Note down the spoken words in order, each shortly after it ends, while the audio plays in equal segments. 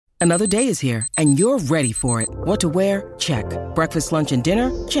Another day is here, and you're ready for it. What to wear? Check. Breakfast, lunch, and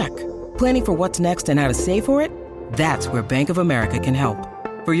dinner? Check. Planning for what's next and how to save for it? That's where Bank of America can help.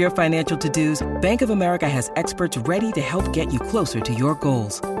 For your financial to-dos, Bank of America has experts ready to help get you closer to your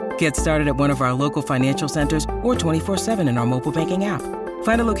goals. Get started at one of our local financial centers or 24/7 in our mobile banking app.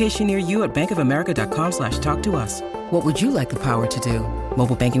 Find a location near you at bankofamerica.com/talktous. What would you like the power to do?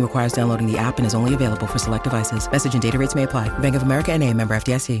 Mobile banking requires downloading the app and is only available for select devices. Message and data rates may apply. Bank of America N.A., member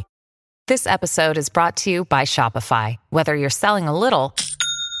FDIC. This episode is brought to you by Shopify. Whether you're selling a little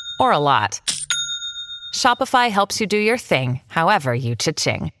or a lot, Shopify helps you do your thing, however you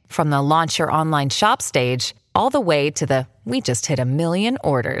cha-ching. From the launch your online shop stage, all the way to the we just hit 1 million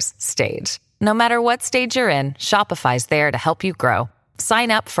orders stage. No matter what stage you're in, Shopify's there to help you grow.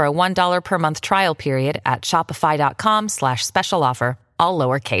 Sign up for a $1 per month trial period at shopify.com/special offer, all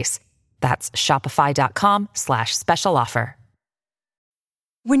lowercase. That's shopify.com/special offer.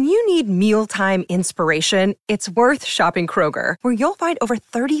 When you need mealtime inspiration, it's worth shopping Kroger, where you'll find over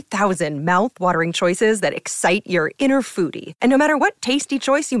 30,000 mouth-watering choices that excite your inner foodie. And no matter what tasty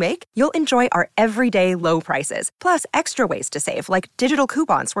choice you make, you'll enjoy our everyday low prices, plus extra ways to save, like digital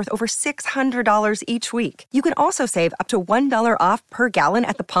coupons worth over $600 each week. You can also save up to $1 off per gallon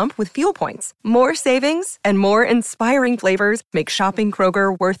at the pump with fuel points. More savings and more inspiring flavors make shopping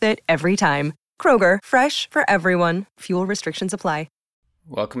Kroger worth it every time. Kroger, fresh for everyone. Fuel restrictions apply.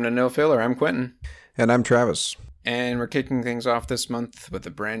 Welcome to No Filler. I'm Quentin. And I'm Travis. And we're kicking things off this month with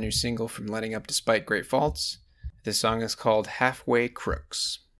a brand new single from Letting Up Despite Great Faults. This song is called Halfway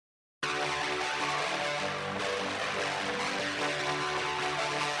Crooks.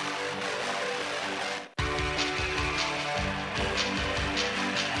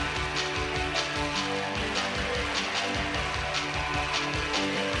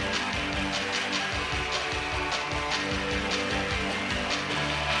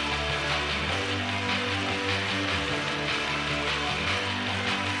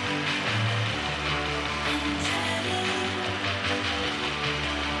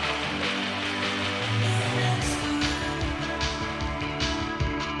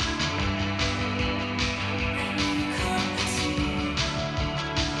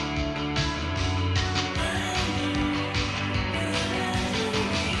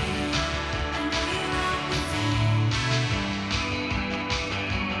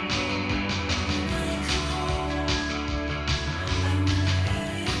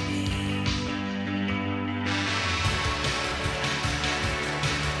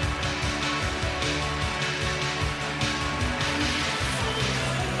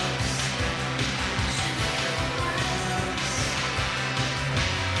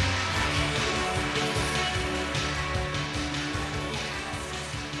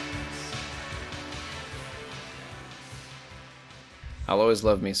 I'll always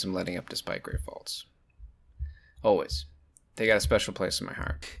love me some Letting Up Despite Great Faults. Always. They got a special place in my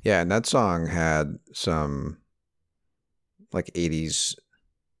heart. Yeah, and that song had some like 80s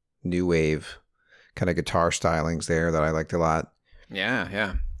new wave kind of guitar stylings there that I liked a lot.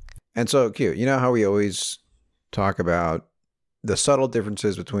 Yeah. And so cute. You know how we always talk about the subtle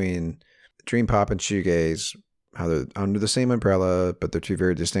differences between dream pop and shoegaze, how they're under the same umbrella, but they're two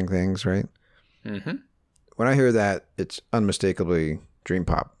very distinct things, right? Mm-hmm. When I hear that, it's unmistakably dream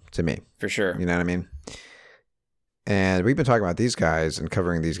pop to me. For sure. You know what I mean? And we've been talking about these guys and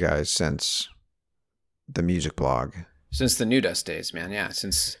covering these guys since the music blog. Since the New Dust days, man. Yeah.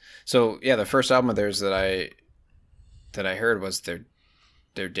 The first album of theirs that I heard was their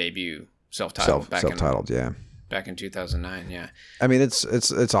debut self-titled. Self-titled, yeah. Back in 2009, yeah. I mean,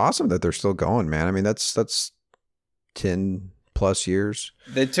 it's awesome that they're still going, man. I mean, that's 10 plus years.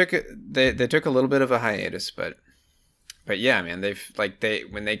 They took a little bit of a hiatus, but yeah, man,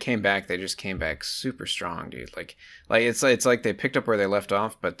 when they came back, they just came back super strong, dude. Like it's like they picked up where they left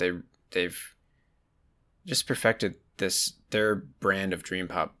off, but they've just perfected their brand of dream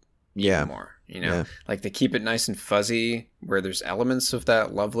pop even more. You know, like they keep it nice and fuzzy, where there's elements of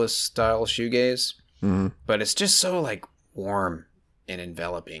that Loveless style shoegaze, but it's just so like warm and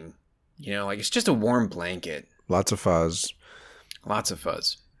enveloping. You know, like it's just a warm blanket. Lots of fuzz.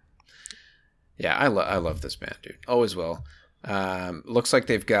 Yeah, I love this band, dude. Always will. Looks like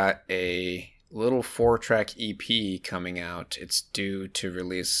they've got a little 4-track EP coming out. It's due to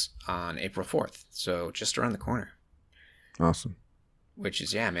release on April 4th, so just around the corner. Awesome. Which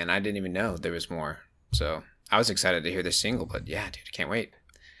is, yeah, man, I didn't even know there was more. So I was excited to hear this single, but yeah, dude, I can't wait.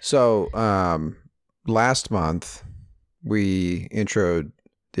 So last month, we introed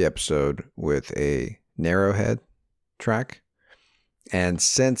the episode with a Narrowhead track. And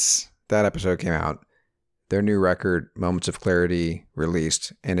since that episode came out, their new record, Moments of Clarity,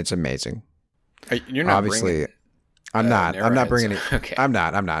 released, and it's amazing. You're not obviously. Bringing, I'm not. I'm not bringing it. Okay. I'm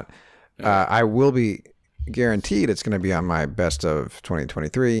not. Okay. I will be guaranteed it's going to be on my best of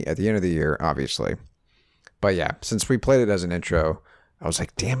 2023 at the end of the year, obviously. But yeah, since we played it as an intro, I was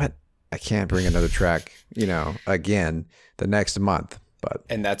like, damn it, I can't bring another track, again the next month.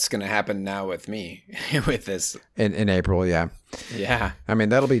 And that's going to happen now with me with this in April. Yeah. Yeah. I mean,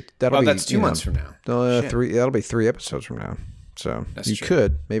 that'll be, that's 2 months from now. That'll be 3 episodes from now. So that's you true.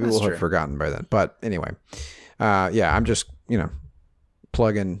 could, maybe that's we'll true. have forgotten by then. But anyway, I'm just,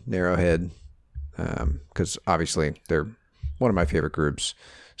 plugging Narrowhead because obviously they're one of my favorite groups.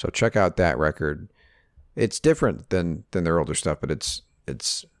 So check out that record. It's different than their older stuff, but it's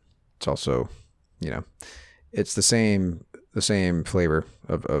also, it's the same flavor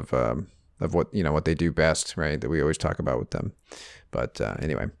of what what they do best, right? That we always talk about with them. But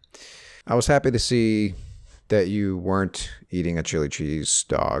anyway, I was happy to see that you weren't eating a chili cheese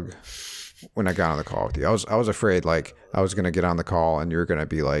dog when I got on the call with you. I was afraid like I was gonna get on the call and you're gonna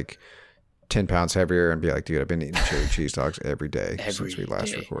be like 10 pounds heavier and be like, dude, I've been eating chili cheese dogs every day since we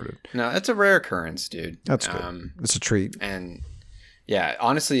last recorded. No, that's a rare occurrence, dude. That's good. It's a treat. And yeah,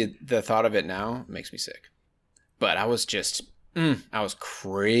 honestly, the thought of it now makes me sick. But I was just, I was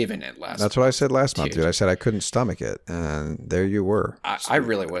craving it last. That's what I said last month, dude. I said I couldn't stomach it, and there you were. I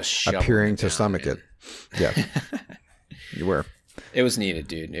really was appearing to stomach it. Yeah, you were. It was needed,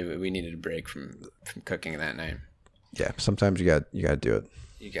 dude. We needed a break from cooking that night. Yeah, sometimes you got to do it.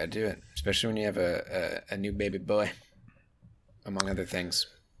 You got to do it, especially when you have a new baby boy, among other things.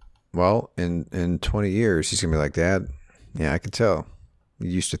 Well, in 20 years, he's gonna be like, Dad. Yeah, I can tell. You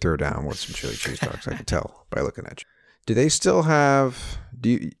used to throw down with some chili cheese dogs. I can tell by looking at you. Do they still have?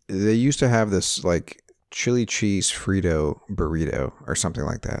 They used to have this like chili cheese Frito burrito or something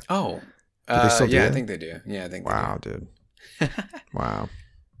like that? Oh, do they still do yeah, that? I think they do. Yeah, I think. Wow, they do. dude. Wow.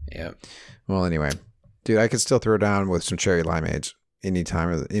 Yep. Well, anyway, dude, I could still throw down with some cherry limeades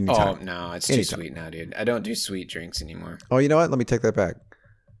anytime. Oh no, it's too sweet now, dude. I don't do sweet drinks anymore. Oh, you know what? Let me take that back.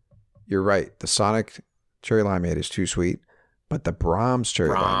 You're right. The Sonic cherry limeade is too sweet. But the Brahms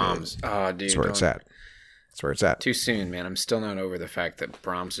cherry limeade, oh, dude, that's where it's at. That's where it's at. Too soon, man. I'm still not over the fact that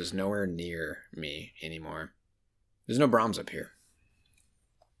Brahms is nowhere near me anymore. There's no Brahms up here.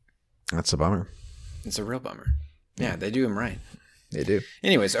 That's a bummer. It's a real bummer. Yeah, they do him right. They do.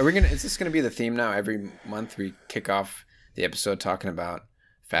 Anyways, is this gonna be the theme now? Every month we kick off the episode talking about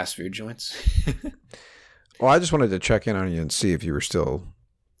fast food joints. Well, I just wanted to check in on you and see if you were still.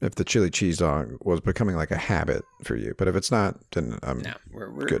 If the chili cheese dog was becoming like a habit for you, but if it's not, then no,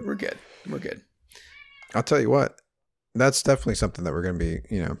 we're good. We're good. We're good. I'll tell you what, that's definitely something that we're going to be,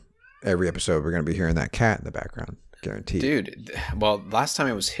 every episode we're going to be hearing that cat in the background, guaranteed. Dude, well, last time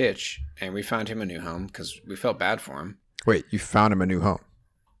it was Hitch, and we found him a new home because we felt bad for him. Wait, you found him a new home?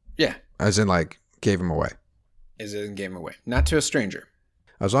 Yeah. As in, like, gave him away? As in, gave him away, not to a stranger.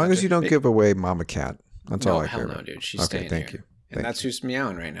 As long as you don't give away Mama Cat, that's all I care about. No, dude, she's staying thank here. You. And that's who's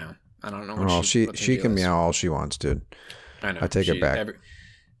meowing right now. I don't know. Well, she can meow all she wants, dude. I know. I take it back.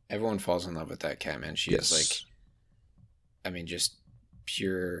 Everyone falls in love with that cat, man. She is like, I mean, just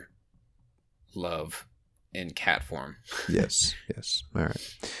pure love in cat form. Yes. All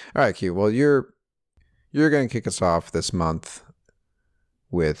right, Q. Well, you're going to kick us off this month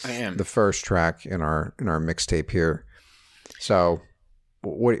with the first track in our mixtape here. So,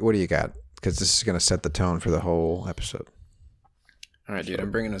 what do you got? Because this is going to set the tone for the whole episode. All right, dude.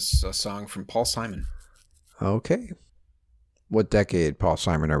 I'm bringing us a song from Paul Simon. Okay. What decade Paul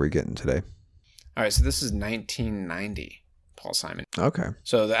Simon are we getting today? All right, so this is 1990, Paul Simon. Okay.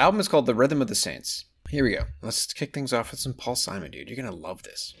 So the album is called The Rhythm of the Saints. Here we go. Let's kick things off with some Paul Simon, dude. You're going to love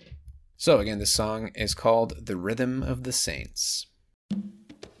this. So again, this song is called The Rhythm of the Saints.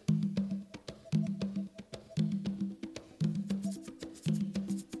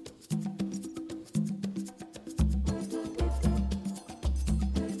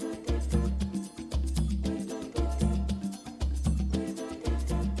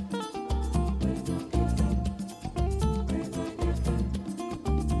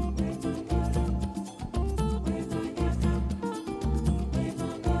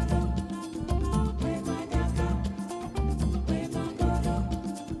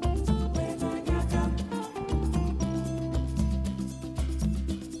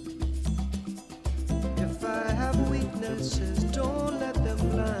 Don't let them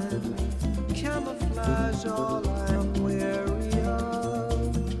blind me. Camouflage all I'm weary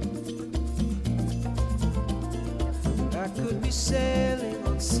of. I could be sailing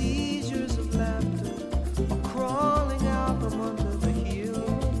on seizures of laughter, or crawling out from under the heel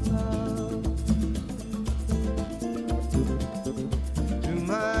of love.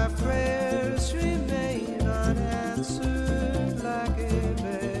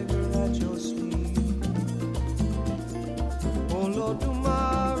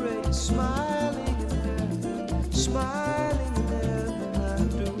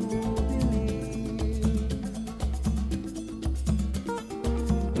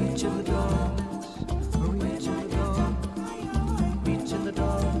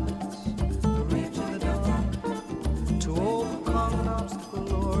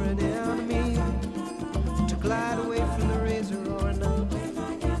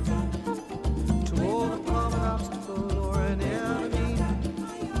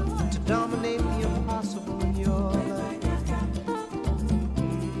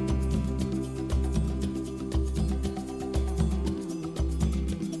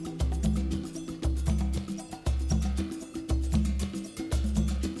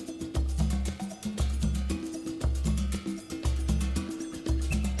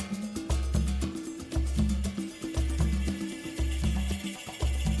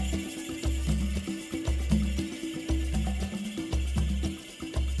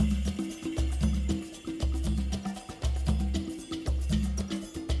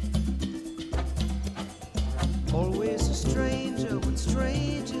 Always a stranger, but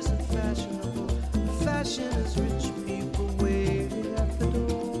strange isn't fashionable. Fashion is rich people waiting at the door.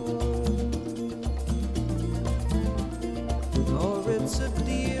 Or it's a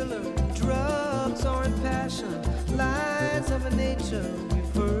dealer in drugs or in passion, lies of a nature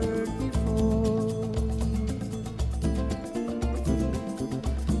we've heard before.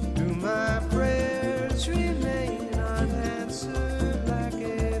 Do my prayers remain unanswered like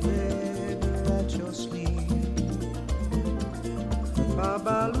a beggar at your sleeve?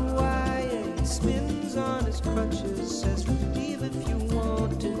 Baba Luaye spins on his crutches, says leave if you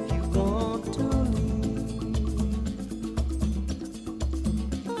want to leave.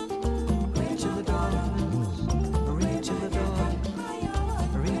 Reach in the darkness, reach in the dark,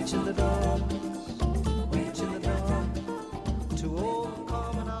 reach in the darkness, reach in the dark, to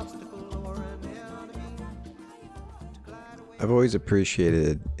overcome an obstacle or an enemy, to glide away. I've always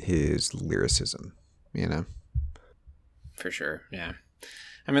appreciated his lyricism, you know? For sure, yeah.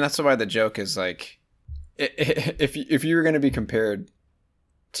 I mean, that's why the joke is like, if you were going to be compared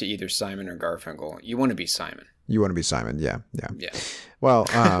to either Simon or Garfunkel, you want to be Simon. You want to be Simon, yeah. Yeah. Well,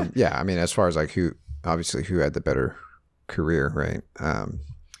 yeah, I mean, as far as like who had the better career, right?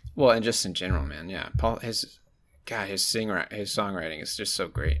 Well, and just in general, man, yeah. Paul, his songwriting is just so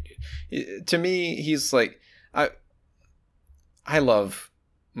great. To me, he's like, I love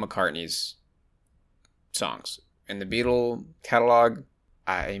McCartney's songs. In the Beatle catalog,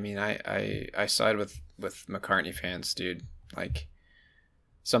 I mean, I side with McCartney fans, dude. Like,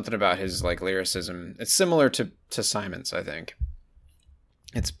 something about his like lyricism. It's similar to Simon's, I think.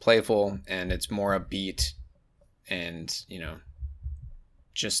 It's playful and it's more upbeat, and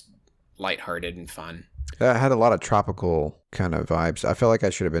just lighthearted and fun. I had a lot of tropical kind of vibes. I felt like I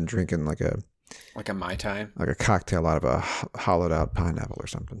should have been drinking like a Mai Tai, like a cocktail out of a hollowed out pineapple or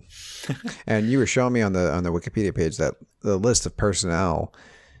something. And you were showing me on the Wikipedia page that the list of personnel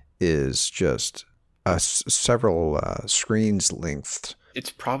is just several screens length. It's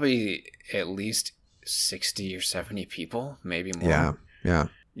probably at least 60 or 70 people, maybe more. Yeah.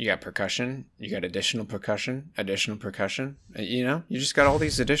 You got percussion. You got additional percussion. You just got all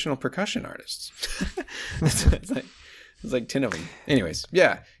these additional percussion artists. It's like 10 of them. Anyways,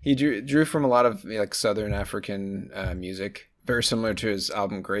 yeah, he drew from a lot of like Southern African music, very similar to his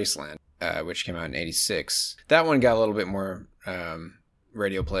album Graceland, which came out in '86. That one got a little bit more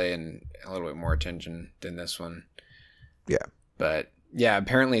radio play and a little bit more attention than this one. Yeah. But yeah,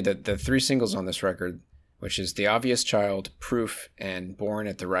 apparently the three singles on this record, which is The Obvious Child, Proof, and Born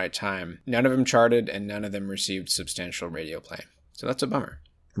at the Right Time, none of them charted and none of them received substantial radio play. So that's a bummer.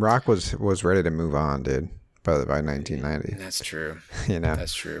 Rock was ready to move on, dude. By 1990. That's true.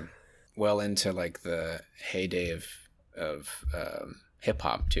 That's true. Well into like the heyday of hip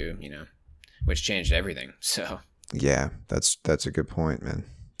hop too, which changed everything. So yeah, that's a good point, man.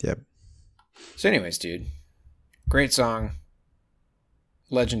 Yep. So anyways, dude, great song,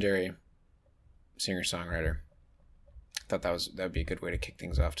 legendary singer-songwriter. Thought that would be a good way to kick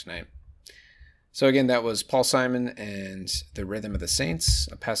things off tonight. So again, that was Paul Simon and The Rhythm of the Saints.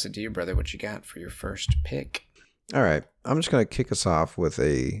 I'll pass it to you, brother. What you got for your first pick? All right. I'm just going to kick us off with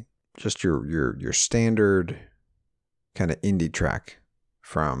just your standard kind of indie track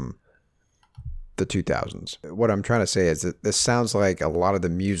from the 2000s. What I'm trying to say is that this sounds like a lot of the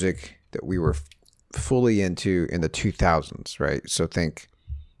music that we were fully into in the 2000s, right? So think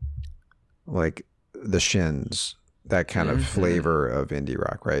like the Shins, that kind of flavor of indie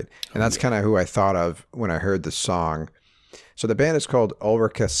rock, right? And that's kind of who I thought of when I heard the song. So the band is called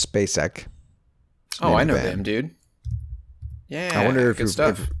Ulrika Spacek. Oh, I know them, dude. Yeah, I wonder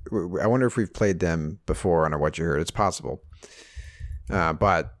if we've played them before on What You Heard. It's possible,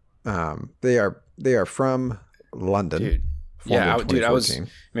 but they are from London. Dude, yeah, I was.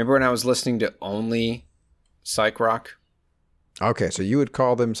 Remember when I was listening to only psych rock? Okay, so you would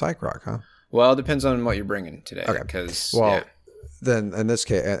call them psych rock, huh? Well, it depends on what you're bringing today. Okay. Then in this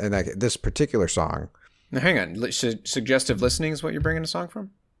case, this particular song. Now, hang on. Suggestive listening is what you're bringing a song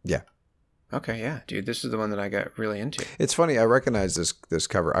from? Yeah. Okay, yeah, dude. This is the one that I got really into. It's funny. I recognize this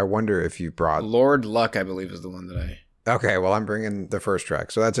cover. I wonder if you brought Lord Luck, I believe, is the one that I. Okay, well, I'm bringing the first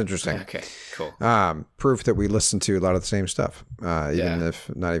track, so that's interesting. Okay, cool. Proof that we listen to a lot of the same stuff, even if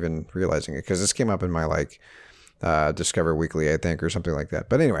not even realizing it, because this came up in my Discover Weekly, I think, or something like that.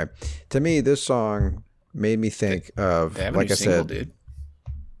 But anyway, to me, this song made me think of, they have like a new I single, said, dude.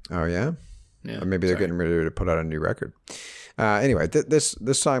 Oh yeah, yeah. Or maybe they're getting ready to put out a new record. Anyway, this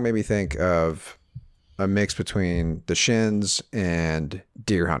song made me think of a mix between the Shins and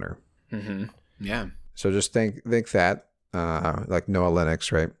Deer Hunter. Mm-hmm. Yeah. So just think that, like Noah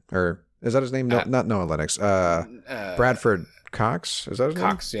Lennox, right? Or Is that his name? No, not Noah Lennox. Bradford Cox. Is that his name?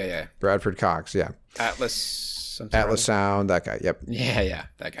 Cox, yeah. Bradford Cox, yeah. Atlas Sound, that guy. Yep. Yeah,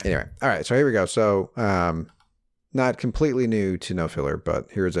 that guy. Anyway, all right. So here we go. So, not completely new to No Filler, but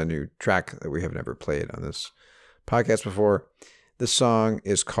here's a new track that we have never played on this podcast before. This song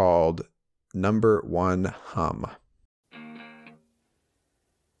is called Number One Hum.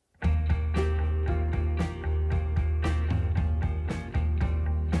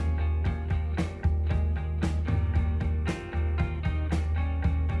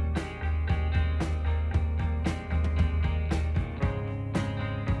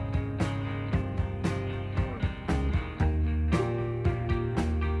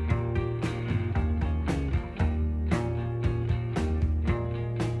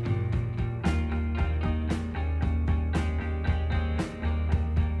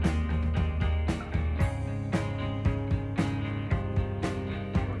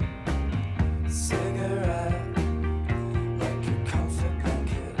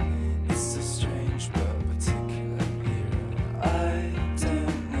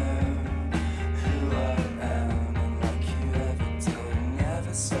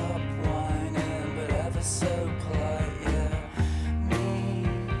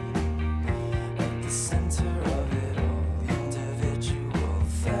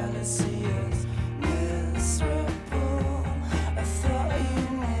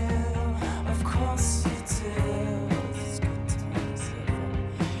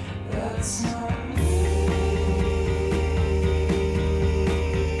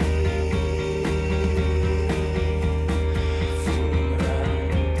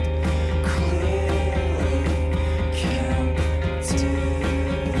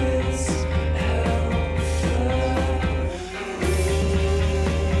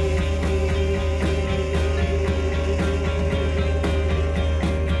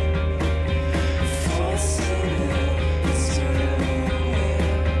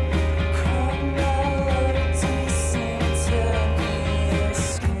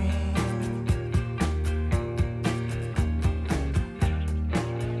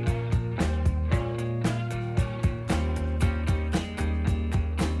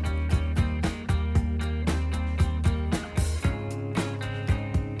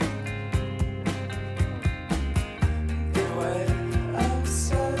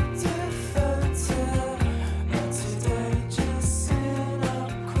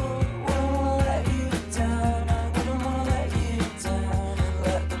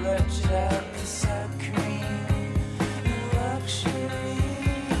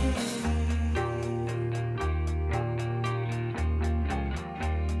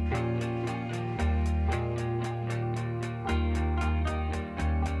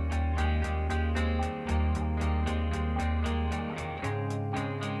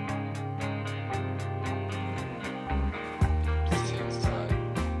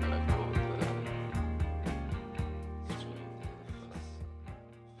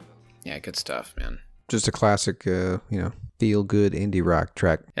 Yeah, good stuff, man. Just a classic, feel good indie rock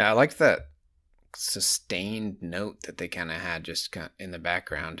track. Yeah, I like that sustained note that they kind of had just in the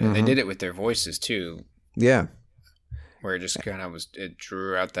background. And they did it with their voices too. Yeah. Where it just kind of it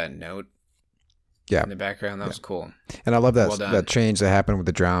drew out that note in the background. That was cool. And I love that that change that happened with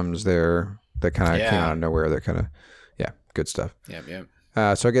the drums there that kind of came out of nowhere. That kind of, good stuff. Yep.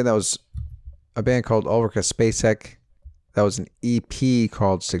 So again, that was a band called Ulrika Spacek. That was an EP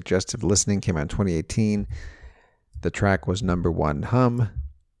called Suggestive Listening, came out in 2018. The track was Number One Hum.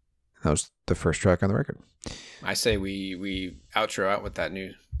 That was the first track on the record. I say we outro out with that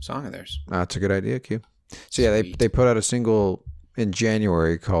new song of theirs. That's a good idea, Q. So yeah, they put out a single in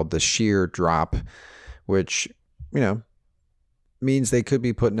January called The Sheer Drop, which, means they could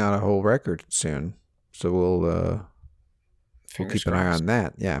be putting out a whole record soon. So we'll keep an eye on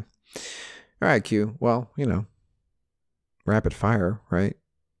that. Yeah. All right, Q. Well, rapid fire, right?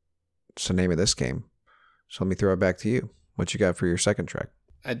 It's the name of this game. So let me throw it back to you. What you got for your second track?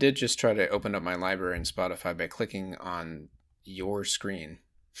 I did just try to open up my library in Spotify by clicking on your screen.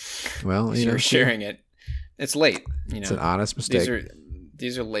 Well, you're sharing it. It's late. It's an honest mistake.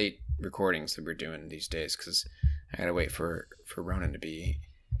 These are late recordings that we're doing these days because I gotta wait for Ronan to be,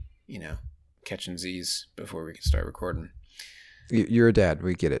 catching Z's before we can start recording. You're a dad.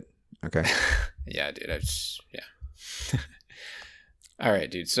 We get it. Okay. Yeah, dude. All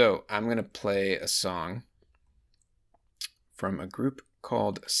right, dude. So I'm going to play a song from a group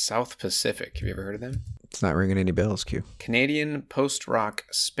called South Pacific. Have you ever heard of them? It's not ringing any bells, Q. Canadian post-rock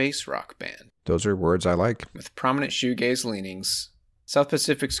space rock band. Those are words I like. With prominent shoegaze leanings, South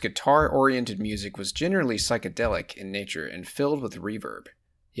Pacific's guitar-oriented music was generally psychedelic in nature and filled with reverb.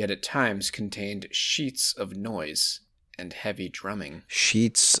 yet at times contained sheets of noise and heavy drumming.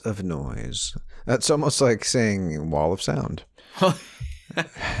 Sheets of noise. That's almost like saying wall of sound.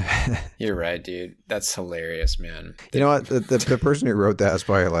 You're right, dude. That's hilarious, man. You know what? The person who wrote that is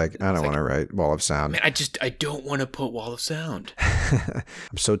probably like, I don't want to write wall of sound. Man, I don't want to put wall of sound.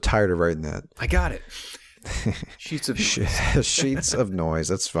 I'm so tired of writing that. I got it. Sheets of noise. Sheets of noise.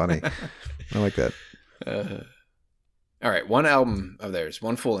 That's funny. I like that. All right. One album of theirs,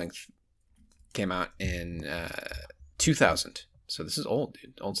 one full length, came out in 2000. So this is old,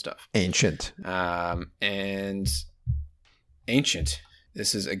 dude. Old stuff. Ancient. And Ancient.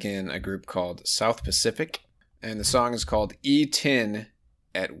 This is, again, a group called South Pacific. And the song is called E10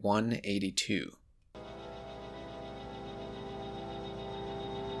 at 182.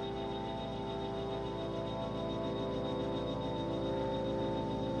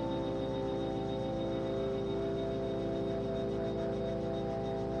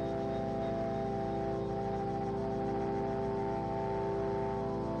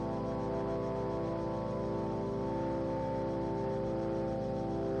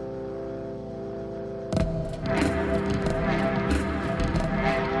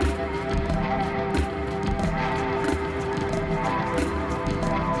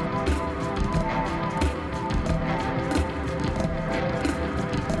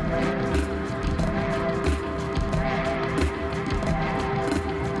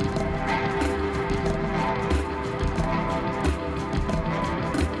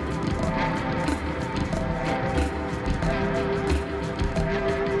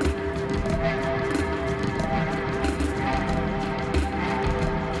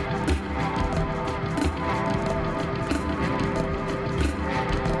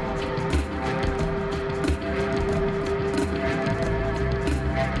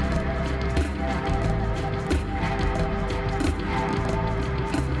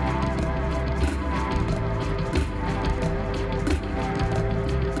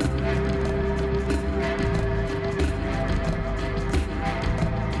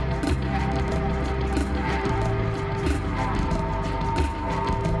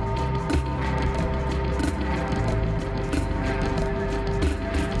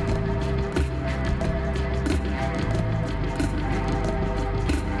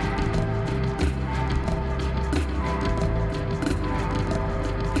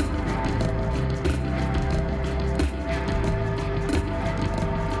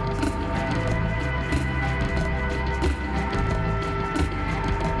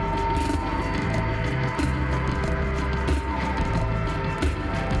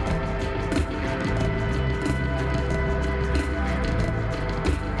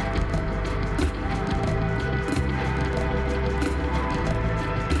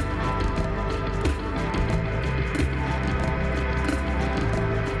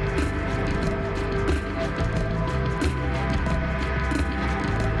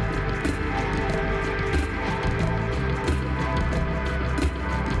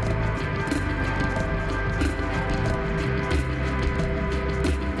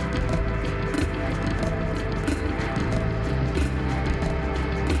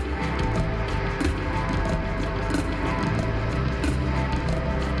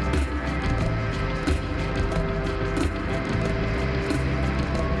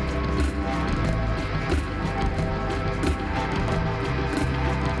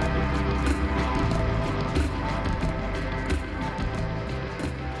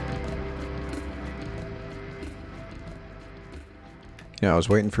 I was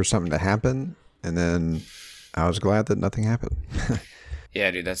waiting for something to happen, and then I was glad that nothing happened.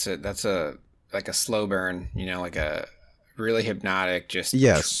 Yeah, dude, that's a like a slow burn, like a really hypnotic,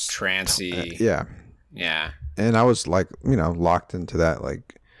 just trancy. Yeah. And I was like, locked into that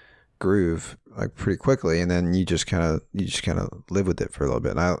like groove like pretty quickly, and then you just kind of live with it for a little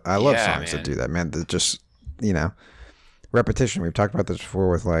bit. And I love songs that do that, man. That just repetition. We've talked about this before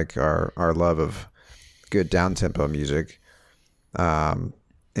with like our love of good down tempo music.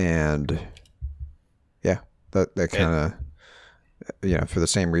 And yeah, that kind of, for the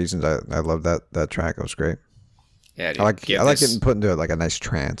same reasons, I love that track. It was great. Yeah, dude, I like getting put into like a nice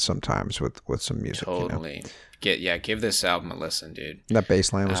trance sometimes with some music. Totally. Give this album a listen, dude. That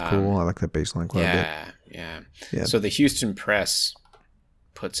bass line was cool. I like that bass line quite a bit. Yeah. So the Houston Press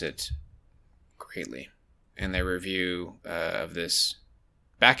puts it greatly in their review of this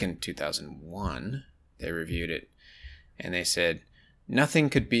back in 2001. They reviewed it. And they said, nothing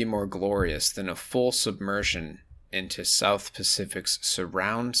could be more glorious than a full submersion into South Pacific's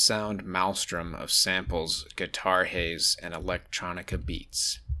surround sound maelstrom of samples, guitar haze, and electronica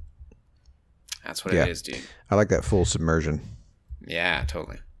beats. That's what it is, dude. I like that full submersion. Yeah,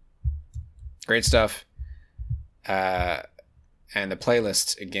 totally. Great stuff. And the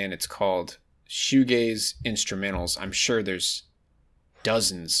playlist, again, it's called Shoegaze Instrumentals. I'm sure there's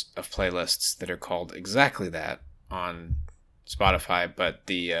dozens of playlists that are called exactly that on Spotify, but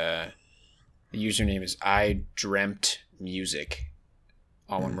the username is I Dreamt Music.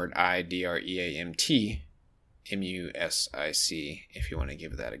 All one word, IDREAMT MUSIC, if you want to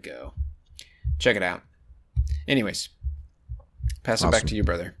give that a go. Check it out. Anyways, pass it back to you,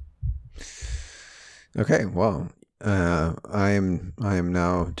 brother. Okay, well, I am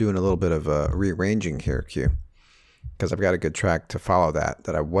now doing a little bit of rearranging here, Q, because I've got a good track to follow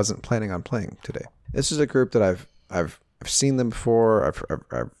that I wasn't planning on playing today. This is a group that I've seen them before.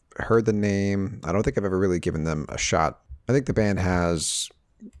 I've heard the name. I don't think I've ever really given them a shot. I think the band has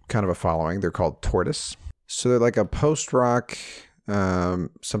kind of a following. They're called Tortoise. So they're like a post-rock.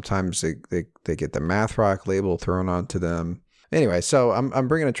 Sometimes they get the math rock label thrown onto them. Anyway, so I'm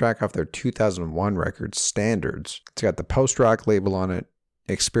bringing a track off their 2001 record, Standards. It's got the post-rock label on it,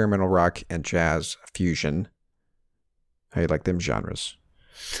 experimental rock and jazz fusion. How you like them genres?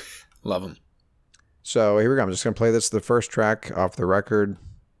 Love them. So here we go. I'm just going to play this, the first track off the record.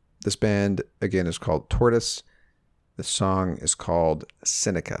 This band, again, is called Tortoise. The song is called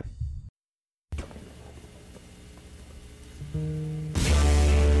Seneca.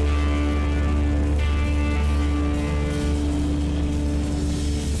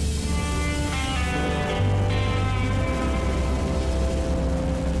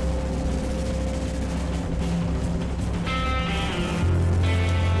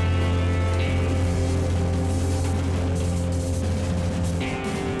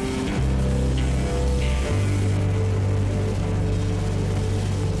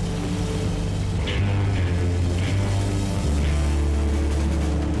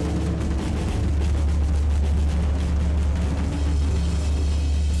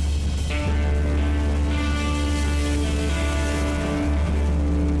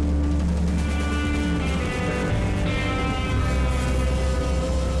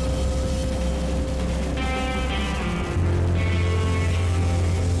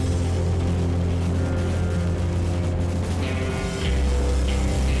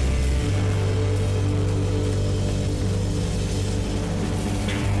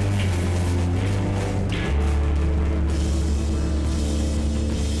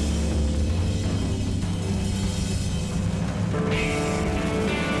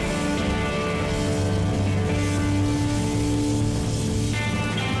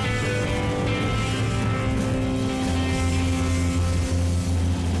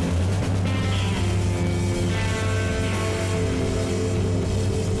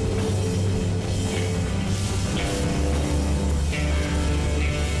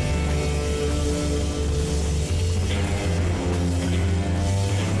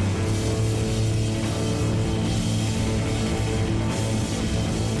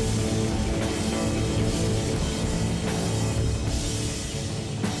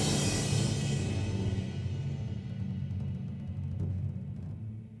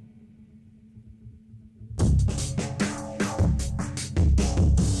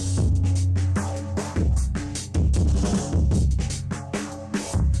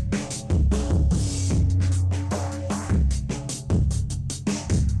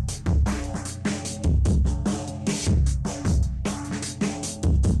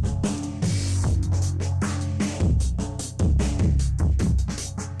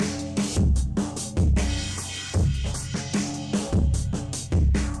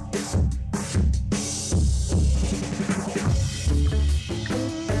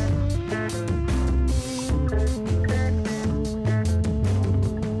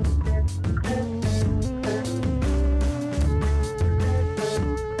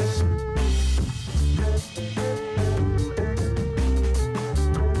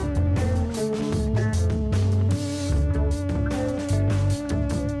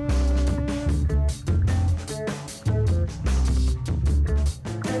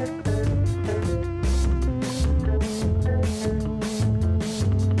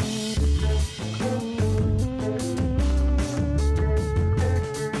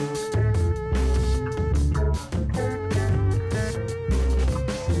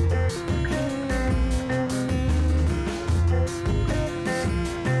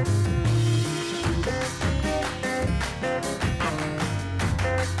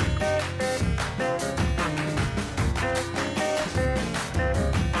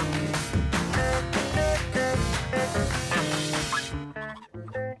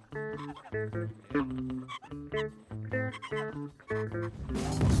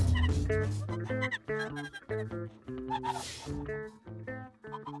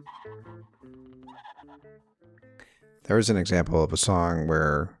 There was an example of a song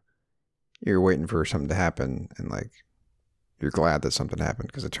where you're waiting for something to happen and like you're glad that something happened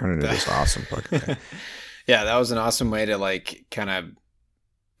because it turned into this awesome fucking thing. Yeah, that was an awesome way to like kind of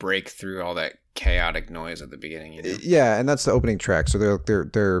break through all that chaotic noise at the beginning. You know? Yeah, and that's the opening track. So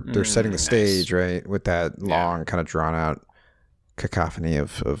they're setting the nice. stage, right, with that long kind of drawn out cacophony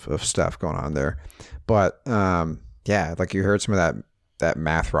of stuff going on there. But yeah, like you heard some of that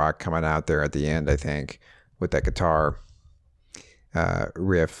math rock coming out there at the end, I think, with that guitar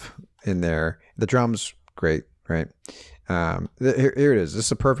riff in there. The drums, great, right? Here it is. This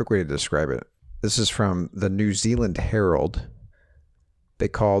is a perfect way to describe it. This is from the New Zealand Herald. They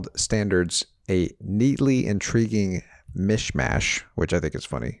called Standards a neatly intriguing mishmash, which I think is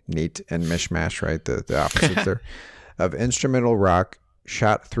funny. Neat and mishmash, right? The opposites there. Of instrumental rock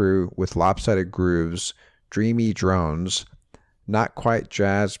shot through with lopsided grooves, dreamy drones, not quite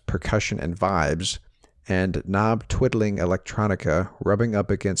jazz percussion and vibes, and knob twiddling electronica rubbing up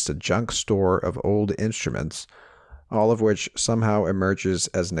against a junk store of old instruments, all of which somehow emerges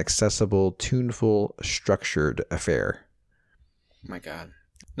as an accessible, tuneful, structured affair. My God.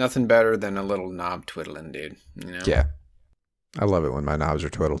 Nothing better than a little knob twiddling, dude. You know? Yeah. I love it when my knobs are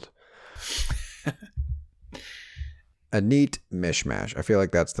twiddled. A neat mishmash. I feel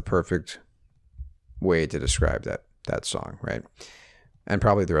like that's the perfect way to describe that song, right? And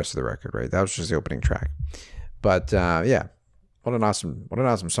probably the rest of the record, right? That was just the opening track. But yeah, what an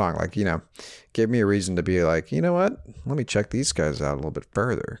awesome song. Like, you know, gave me a reason to be like, you know what? Let me check these guys out a little bit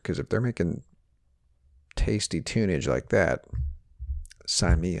further. Because if they're making tasty tunage like that,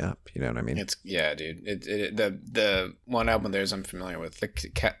 sign me up. You know what I mean? Yeah, dude. The one album there's I'm familiar with. The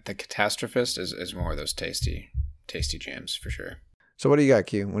Catastrophist is more of those tasty jams for sure. So what do you got,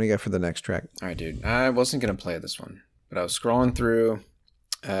 Q? What do you got for the next track? All right, dude. I wasn't gonna play this one, but I was scrolling through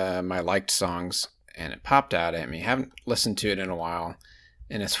my liked songs and it popped out at me. Haven't listened to it in a while,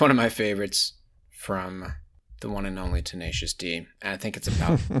 and it's one of my favorites from the one and only Tenacious D. And I think it's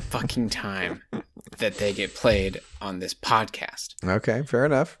about fucking time that they get played on this podcast. Okay, fair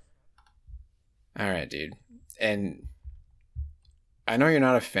enough. All right, dude. And I know you're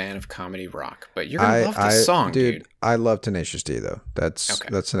not a fan of comedy rock, but you're gonna love this song, dude. I love Tenacious D though.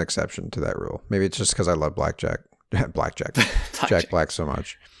 That's an exception to that rule. Maybe it's just because I love Jack Black so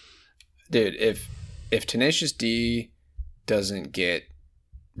much. Dude, if Tenacious D doesn't get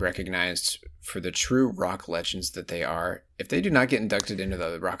recognized for the true rock legends that they are, if they do not get inducted into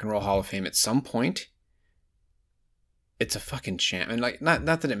the Rock and Roll Hall of Fame at some point, it's a fucking champ. And like, not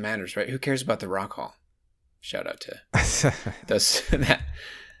that it matters, right? Who cares about the Rock Hall? Shout out to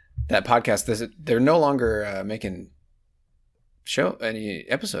that podcast. They're no longer making any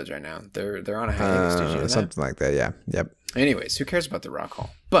episodes right now. They're on a hiatus. Did you know that? Something like that. Yeah. Yep. Anyways, who cares about the Rock Hall?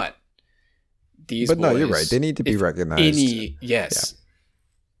 But boys, no, you're right. They need to be recognized. Yes. Yeah.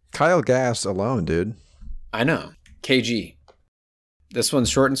 Kyle Gass alone, dude. I know. KG. This one's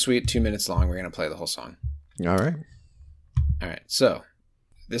short and sweet, 2 minutes long. We're gonna play the whole song. All right. So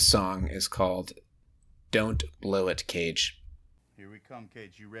this song is called "Don't Blow It, Cage." Here we come,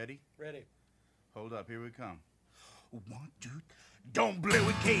 Cage. You ready? Ready. Hold up. Here we come. 1, 2. Don't blow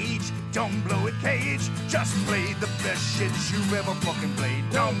it, Cage. Don't blow it, Cage. Just play the best shit you ever fucking played.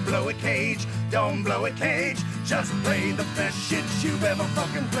 Don't blow it, Cage. Don't blow it, Cage. Just play the best shit you've ever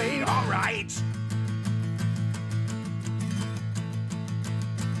fucking played. All right.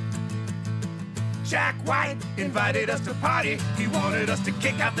 Jack White invited us to party. He wanted us to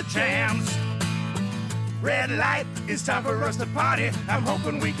kick out the jams. Red light, it's time for us to party. I'm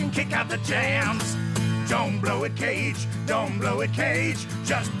hoping we can kick out the jams. Don't blow it, Cage. Don't blow it, Cage.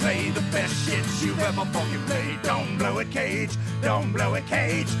 Just play the best shit you've ever fucking played. Don't blow it, Cage. Don't blow it,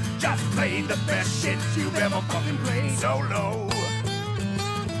 Cage. Just play the best shit you've ever fucking played. Solo.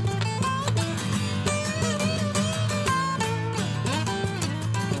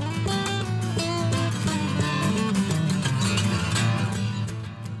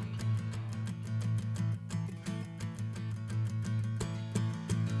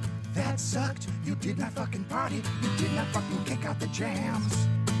 That sucked. You did not fucking party. You did not fucking kick out the jams.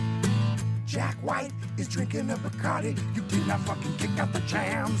 Jack White is drinking a Bacardi. You did not fucking kick out the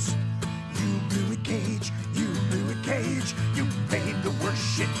jams. You blew it, Cage. You blew it, Cage. You played the worst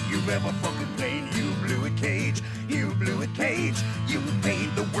shit you've ever fucking played. You blew it, Cage. You blew it, Cage. You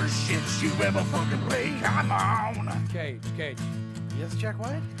played the worst shit you've ever fucking played. Come on. Cage. Yes, Jack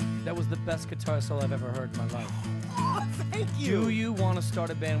White? That was the best guitar solo I've ever heard in my life. Oh, thank Do you want to start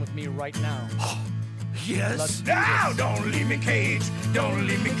a band with me right now? Yes. Let's do Now, this. don't leave me cage. Don't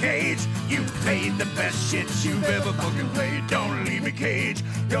leave me cage. You played the best shit you've ever fucking played. Don't leave me cage.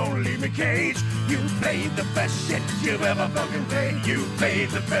 Don't leave me cage. You played the best shit you've ever fucking played. You played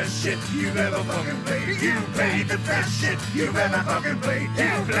the best shit you've ever fucking played. You played the best shit you've ever fucking played.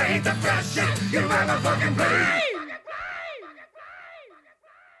 You played the best shit you've ever fucking played.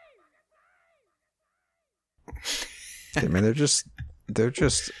 I mean, they're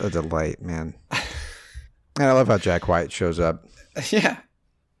just a delight, man. And I love how Jack White shows up. Yeah.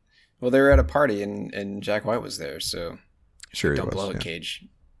 Well, they were at a party and Jack White was there, so Sure, don't he was, blow it, yeah. Cage.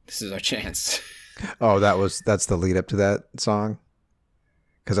 This is our chance. Oh, that's the lead up to that song?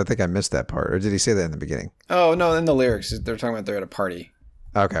 Because I think I missed that part. Or did he say that in the beginning? Oh, no, in the lyrics, they're talking about they're at a party.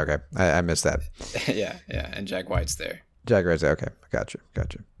 Okay. I missed that. Yeah, and Jack White's there. Jack White's okay. Gotcha.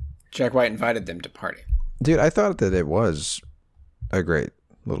 Jack White invited them to party. Dude, I thought that it was a great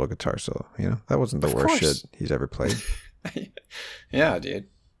little guitar solo. You know, that wasn't the Of worst course. shit he's ever played. Yeah, dude.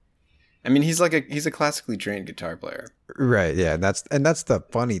 I mean, he's a classically trained guitar player. Right. Yeah. And that's the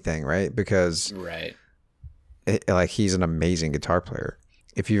funny thing, right? Because Right. he's an amazing guitar player.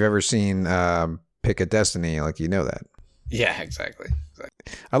 If you've ever seen Pick a Destiny, you know that. Yeah, exactly.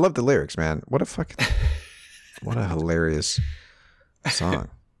 I love the lyrics, man. What a hilarious song.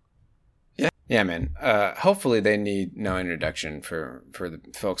 Yeah, man. Hopefully they need no introduction for the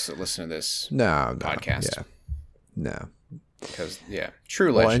folks that listen to this No. podcast. Yeah. No. Because,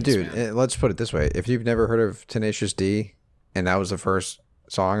 true Well, legends, and dude, man. let's put it this way. If you've never heard of Tenacious D and that was the first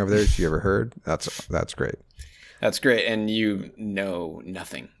song of theirs you ever heard, that's great. That's great. And you know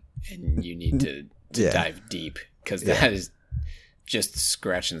nothing. And you need to Yeah. dive deep. Because that is just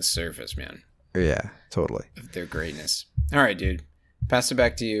scratching the surface, man, Yeah, totally. of their greatness. All right, dude. Pass it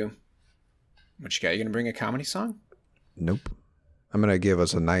back to you. What you got? You going to bring a comedy song? Nope. I'm going to give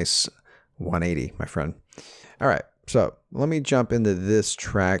us a nice 180, my friend. All right. So let me jump into this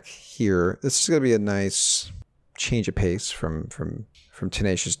track here. This is going to be a nice change of pace from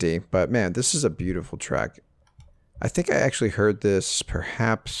Tenacious D. But man, this is a beautiful track. I think I actually heard this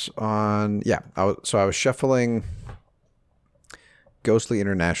perhaps on, I was shuffling Ghostly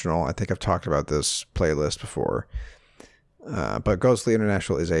International. I think I've talked about this playlist before. But Ghostly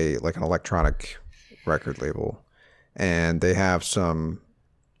International is an electronic record label. And they have some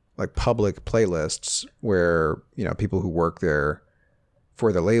public playlists where, people who work there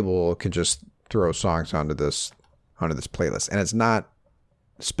for the label can just throw songs onto this playlist. And it's not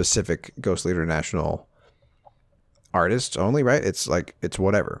specific Ghostly International artists only, right? It's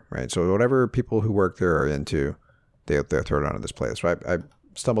whatever, right? So whatever people who work there are into, they'll throw it onto this playlist. Right? I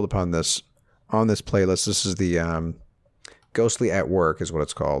stumbled upon this on this playlist. This is the Ghostly at Work is what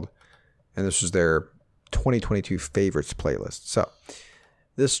it's called. And this is their 2022 favorites playlist. So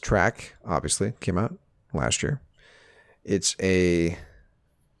this track obviously came out last year. It's a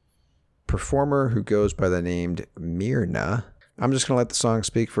performer who goes by the name Myrna. I'm just going to let the song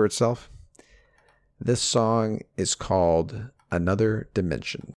speak for itself. This song is called Another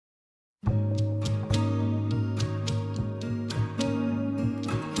Dimension.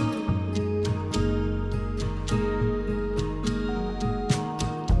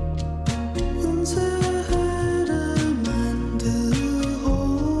 Once I had a man to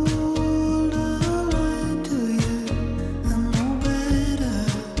hold, a lie to you, and no better.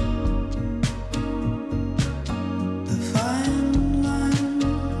 The fine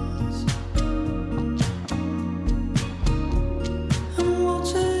lines and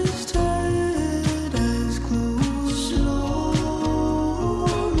watch his tired eyes close, slow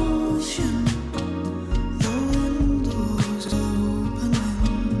motion. The windows are opening.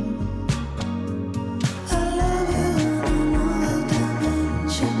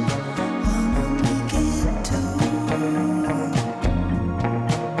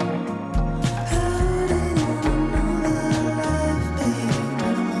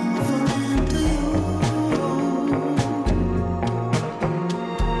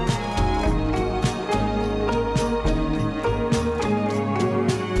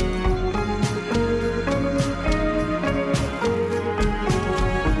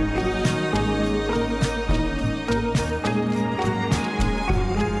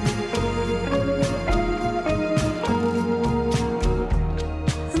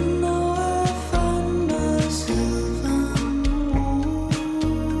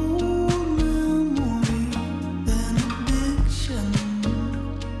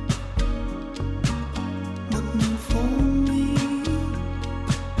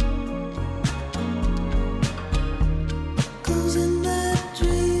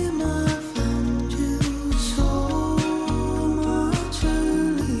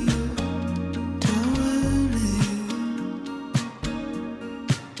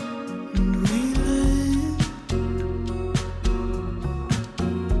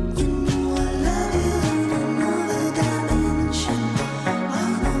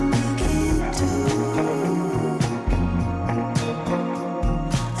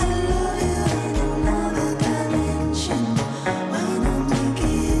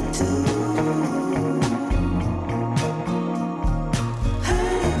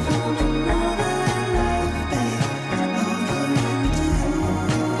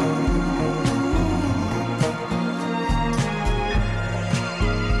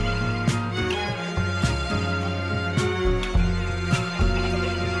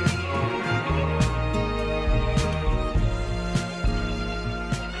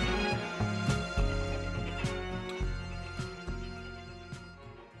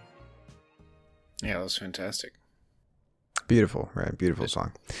 Yeah, that was fantastic. Beautiful, right? Beautiful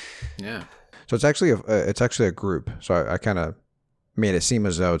song. Yeah. So it's actually a group. So I kind of made it seem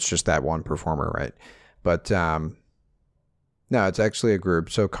as though it's just that one performer, right? But no, it's actually a group.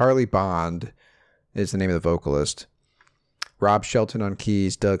 So Carly Bond is the name of the vocalist. Rob Shelton on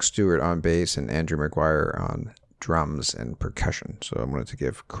keys, Doug Stewart on bass, and Andrew McGuire on drums and percussion. So I wanted to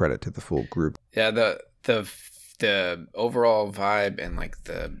give credit to the full group. Yeah, the overall vibe and like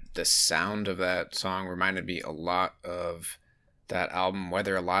the sound of that song reminded me a lot of that album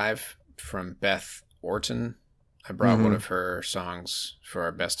Weather Alive from Beth Orton. I brought one of her songs for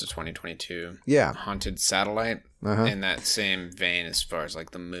our best of 2022. Yeah. Haunted Satellite. Uh-huh. In that same vein as far as like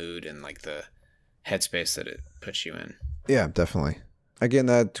the mood and like the headspace that it puts you in. Yeah, definitely. Again,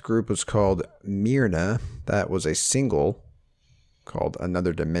 that group was called Myrna. That was a single called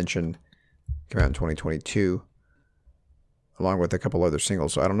Another Dimension. Came out in 2022, along with a couple other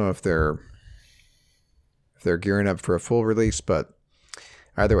singles. So I don't know if they're gearing up for a full release, but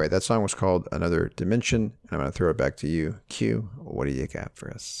either way, that song was called Another Dimension. And I'm going to throw it back to you, Q. What do you got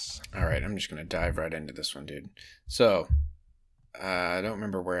for us? All right, I'm just going to dive right into this one, dude. So, I don't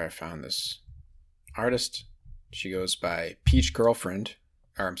remember where I found this artist. She goes by Peach Girlfriend,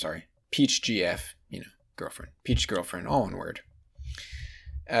 or I'm sorry, Peach GF, girlfriend. Peach Girlfriend, all one word.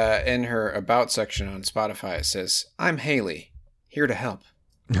 In her About section on Spotify, it says, "I'm Haley, here to help."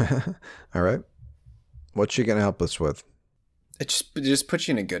 All right. What's she going to help us with? It just puts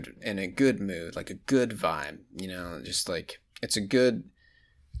you in a good mood, like a good vibe, just like it's a good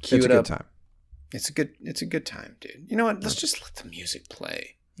cue It's a it good up. time. It's a good time, dude. You know what? Let's just let the music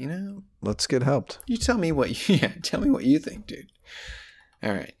play. Let's get helped. You tell me what you think, dude.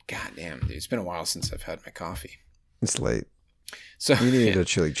 All right. God damn, dude. It's been a while since I've had my coffee. It's late. So You need a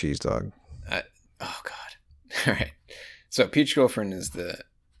chili cheese dog. Oh God. All right. So Peach Girlfriend is the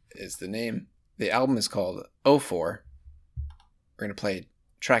name. The album is called 04. We're going to play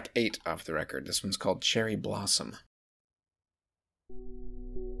track 8 off the record. This one's called Cherry Blossom.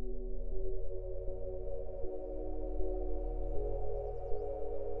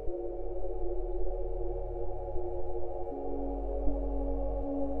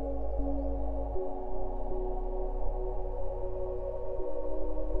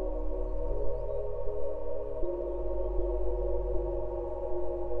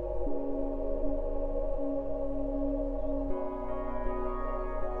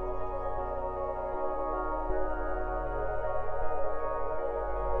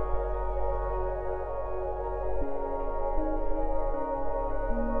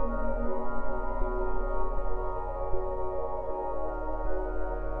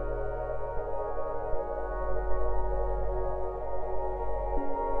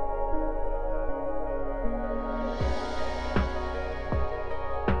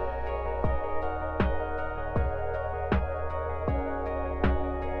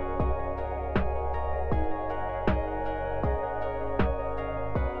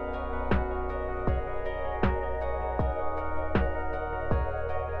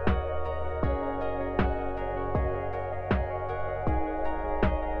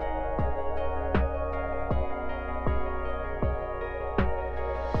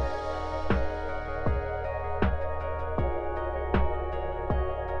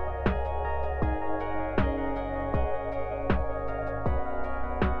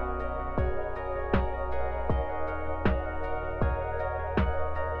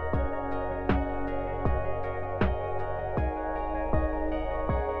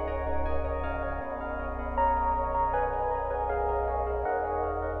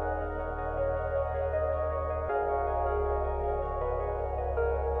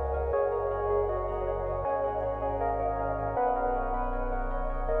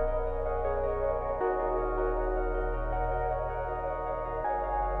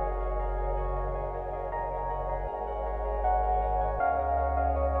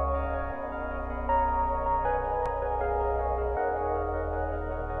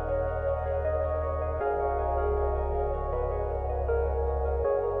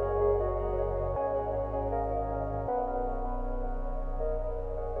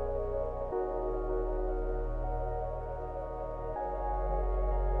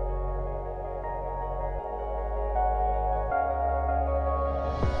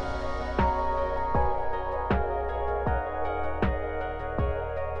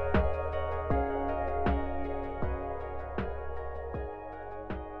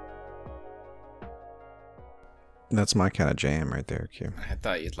 That's my kind of jam right there, Q. I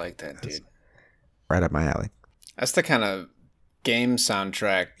thought you'd like that, dude. Right up my alley. That's the kind of game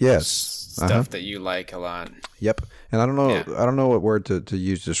soundtrack Yes. stuff that you like a lot. Yep. And I don't know Yeah. I don't know what word to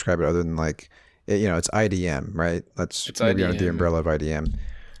use to describe it other than like it's IDM, right? It's maybe under the IDM. umbrella of IDM.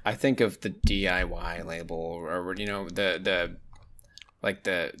 I think of the DIY label, or they're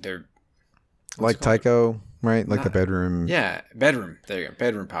Like Tycho, right? Like the bedroom. Yeah, bedroom. There you go,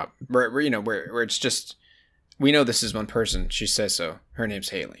 bedroom pop. Where it's just, we know this is one person. She says so. Her name's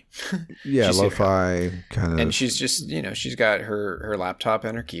Haley. Yeah, lo-fi kind of. And she's just, she's got her laptop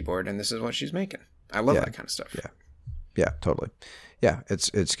and her keyboard, and this is what she's making. I love that kind of stuff. Yeah, totally. Yeah,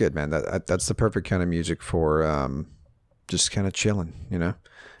 it's good, man. That's the perfect kind of music for just kind of chilling,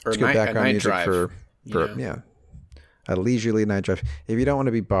 Or it's good background music drive, for a leisurely night drive. If you don't want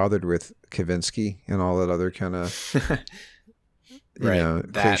to be bothered with Kavinsky and all that other kind of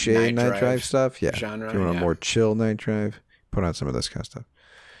cliche night drive stuff, genre, if you want a more chill night drive, put on some of this kind of stuff.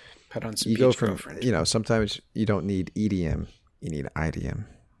 Put on some you Beach go from Girlfriend. Sometimes you don't need EDM, you need IDM.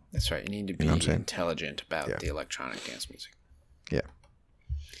 That's right. You need to be intelligent about the electronic dance music. Yeah.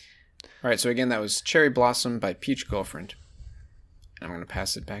 All right. So again, that was Cherry Blossom by Peach Girlfriend. And I'm going to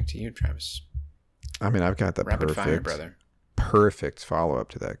pass it back to you, Travis. I mean, I've got the Rapid fire, brother. Perfect follow-up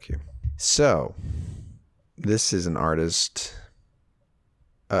to that cue. So, this is an artist,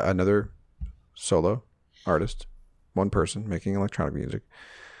 another solo artist, one person making electronic music.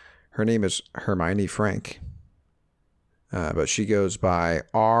 Her name is Hermione Frank, but she goes by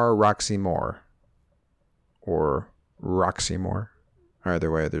R. Roxy Moore, or Roxy Moore.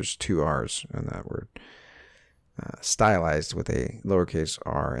 Either way, there's two R's in that word. Stylized with a lowercase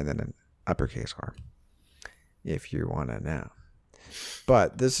r and then an uppercase R, if you want to know.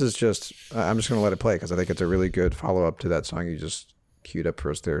 But this is just, I'm just going to let it play because I think it's a really good follow-up to that song you just queued up for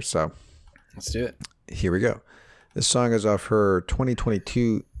us there. So let's do it. Here we go. This song is off her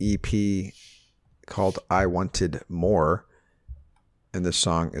 2022 EP called I Wanted More. And this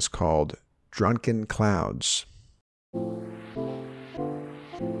song is called Drunken Clouds.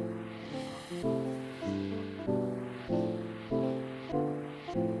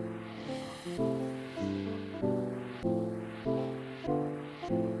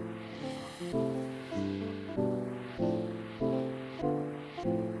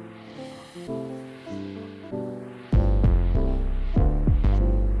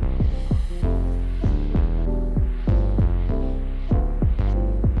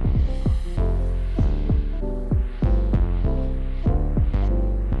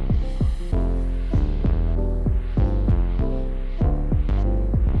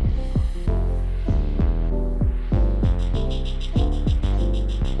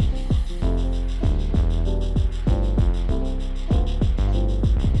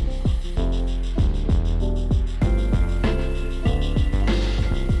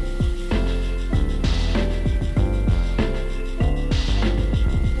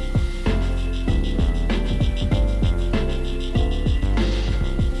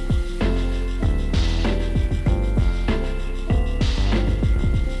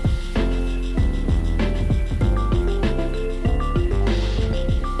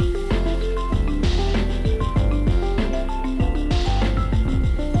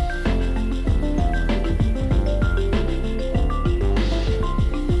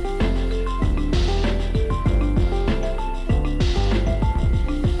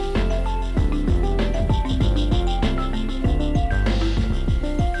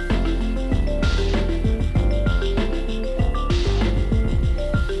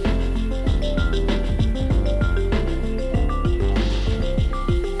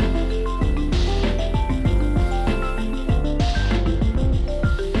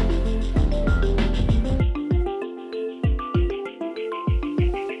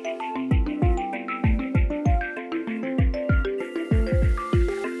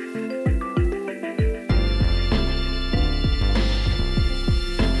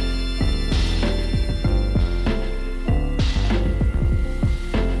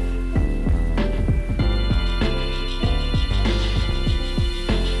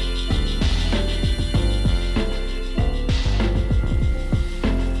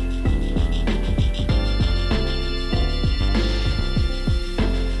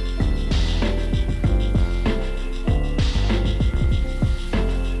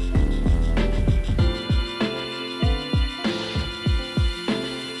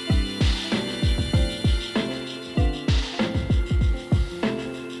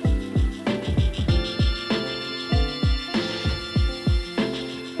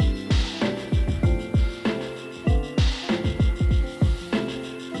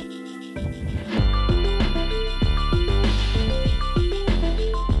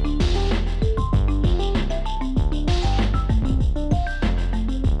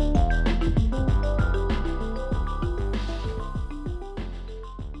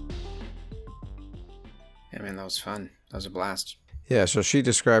 Yeah, man, that was fun. That was a blast. Yeah, so she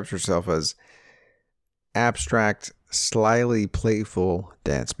describes herself as abstract, slyly playful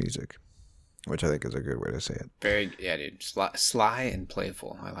dance music, which I think is a good way to say it. Yeah, dude. Sly and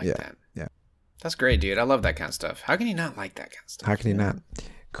playful. I like that. Yeah. That's great, dude. I love that kind of stuff. How can you not like that kind of stuff? How can you not?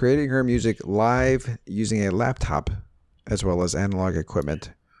 Creating her music live using a laptop as well as analog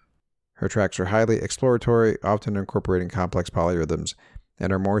equipment. Her tracks are highly exploratory, often incorporating complex polyrhythms,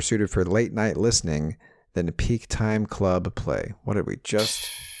 and are more suited for late night listening than peak time club play. What did we just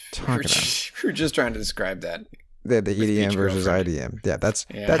talk about? We were just trying to describe that. The EDM versus IDM. Yeah,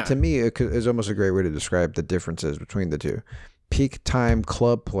 that to me is almost a great way to describe the differences between the two. Peak time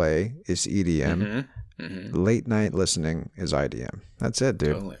club play is EDM. Late night listening is IDM. That's it,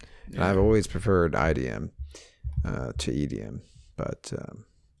 dude. Totally. Yeah. And I've always preferred IDM to EDM. But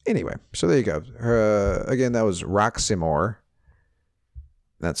anyway, so there you go. Again, that was Roxymore.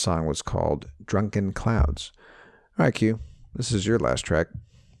 That song was called Drunken Clouds. All right, Q, this is your last track.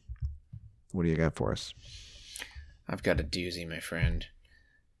 What do you got for us? I've got a doozy, my friend.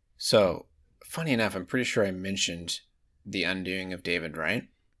 So, funny enough, I'm pretty sure I mentioned The Undoing of David Wright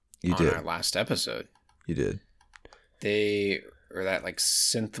on our last episode. You did. They are that like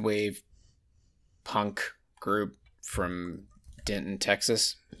synthwave punk group from Denton,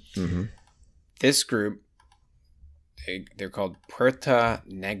 Texas. Mm-hmm. This group, they're called Puerta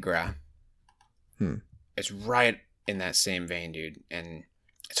Negra. It's right in that same vein, dude. And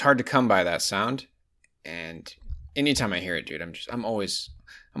it's hard to come by that sound. And anytime I hear it, dude, I'm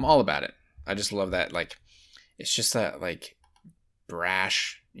all about it. I just love that. Like, it's just that like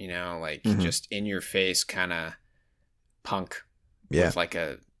brash, like just in your face kind of punk. Yeah. With like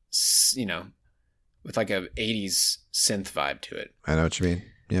a 80s synth vibe to it. I know what you mean.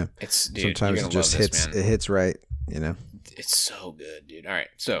 Yeah. Dude, sometimes it just hits. It hits right. It's so good, dude. All right,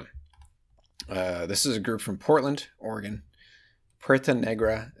 so this is a group from Portland, Oregon. Puerta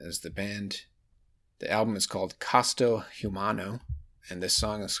Negra is the band. The album is called Costo Humano, and this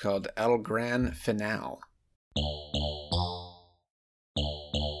song is called El Gran Final.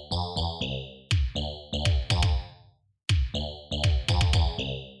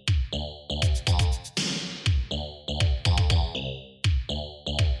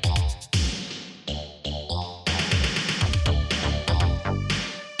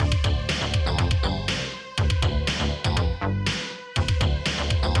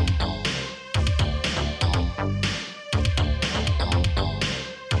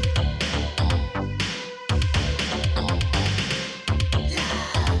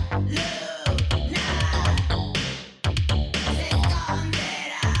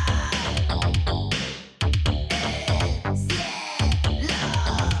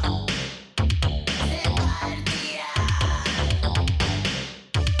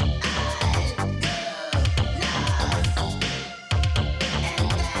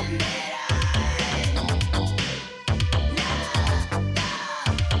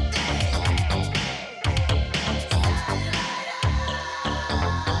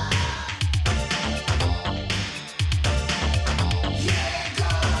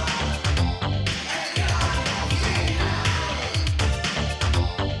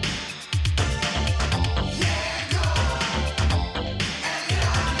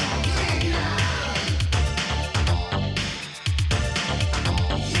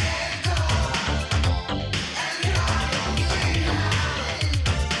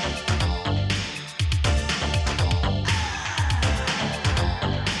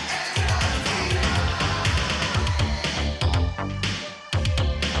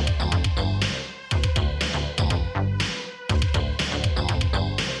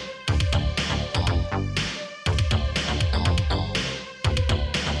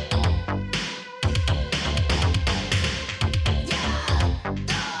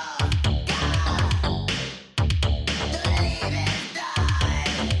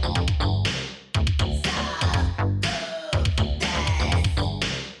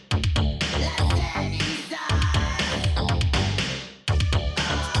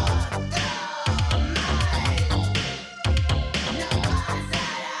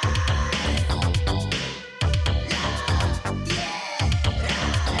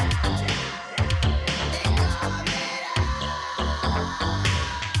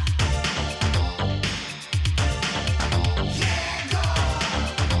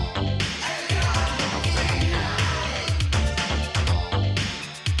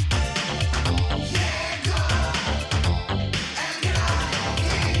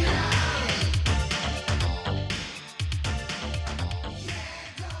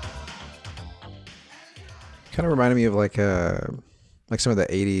 Kind of reminded me of like a like some of the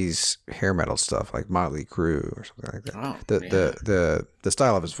 80s hair metal stuff, like Motley Crue or something like that. Oh, The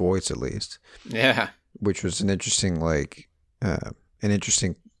style of his voice, at least. Yeah. Which was an interesting, like, an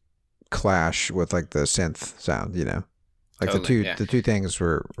interesting clash with, like, the synth sound, you know? Like, Totally, the two things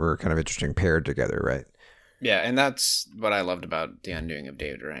were kind of interesting paired together, right? Yeah, and that's what I loved about The Undoing of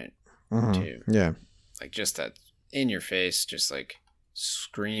David Wright, too. Yeah. Like, just that in your face, just, like,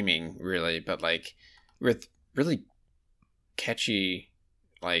 screaming, really, but, like, with really catchy,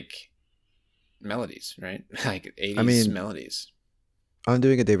 like, melodies, right? Like 80s melodies.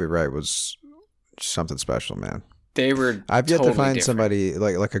 Undoing a David Wright was something special, man. They were I've yet totally to find different. somebody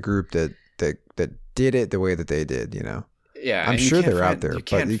like a group that did it the way that they did, you know. Yeah, I'm and you sure can't they're find- out there, you but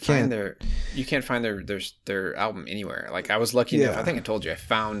can't you find can't. you can't find their album anywhere. Like, I was lucky enough. Yeah. I think I told you I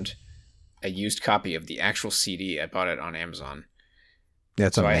found a used copy of the actual CD. I bought it on Amazon. Yeah,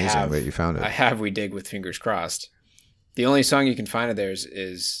 it's So I amazing have- that you found it. I have We Dig with Fingers Crossed. The only song you can find of theirs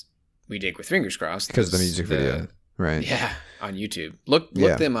is We Dig with Fingers Crossed. Because of the It's music video, right? Yeah, on YouTube. Look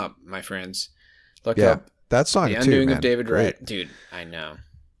Yeah. them up, my friends. Look Yeah, up that song The too, Undoing man. of David Great. Wright. Dude, I know.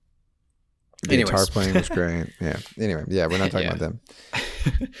 The Anyways. guitar playing was great. Yeah. Anyway, yeah, we're not talking Yeah. about them.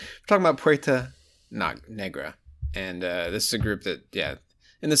 We're talking about Puerta Negra. And this is a group that, yeah,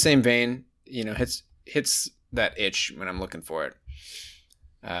 in the same vein, you know, hits that itch when I'm looking for it.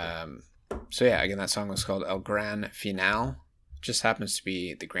 So yeah, again, that song was called El Gran Final. Just happens to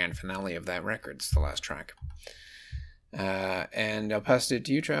be the grand finale of that record. It's the last track. And I'll pass it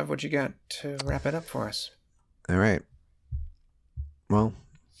to you, Trav. What you got to wrap it up for us? All right. Well,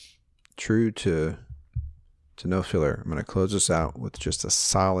 true to no filler, I'm going to close this out with just a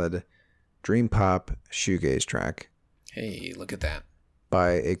solid dream pop shoegaze track Hey, look at that.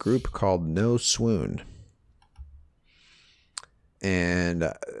 by a group called No Swoon.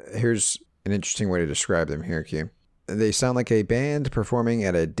 And here's an interesting way to describe them here, Q. They sound like a band performing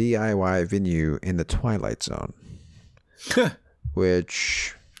at a DIY venue in the Twilight Zone.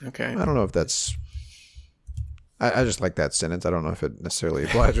 Which, Okay. I don't know if that's... I just like that sentence. I don't know if it necessarily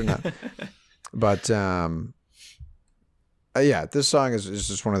applies or not. But, yeah, this song is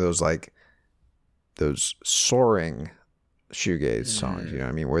just one of those, like, those soaring shoegaze songs, you know what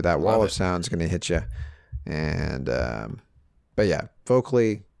I mean? Where that wall of sound is going to hit you. And, but yeah,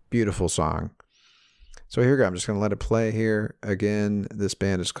 vocally, beautiful song. So here we go. I'm just going to let it play here. Again, this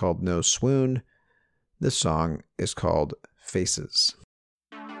band is called No Swoon. This song is called Faces.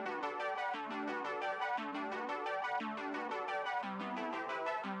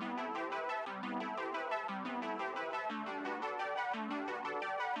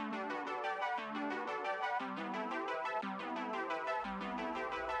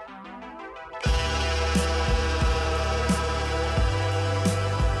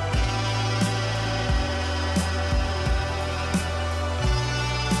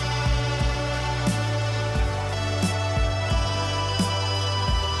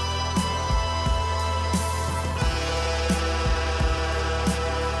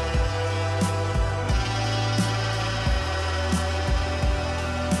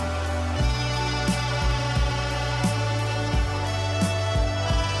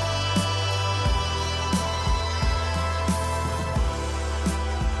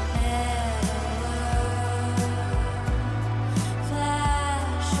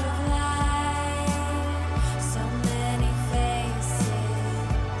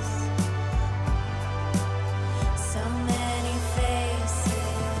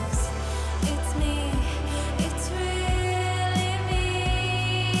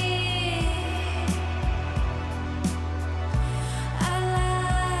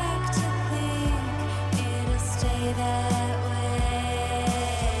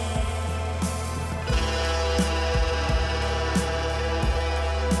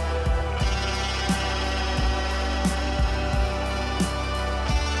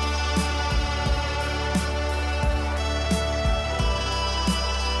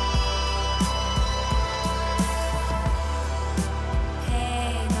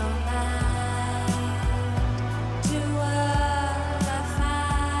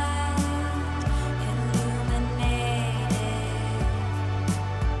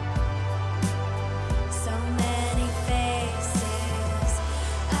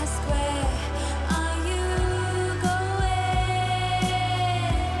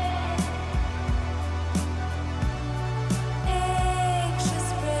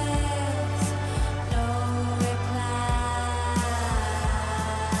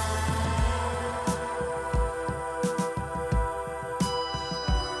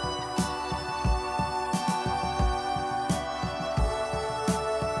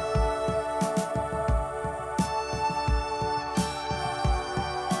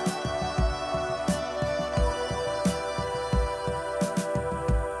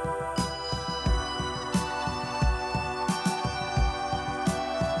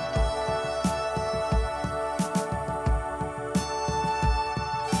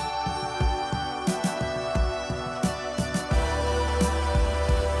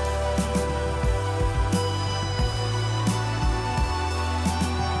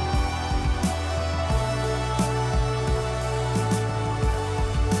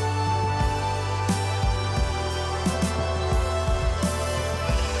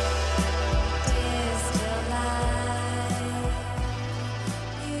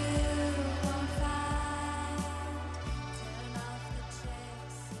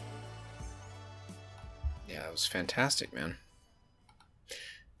 Yeah, it was fantastic, man.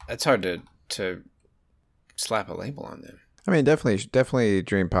 That's hard to slap a label on them. I mean, definitely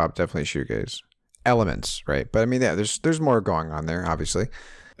dream pop, definitely shoegaze elements, right? But I mean, yeah, there's more going on there, obviously.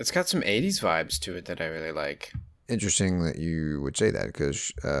 It's got some 80s vibes to it that I really like. Interesting that you would say that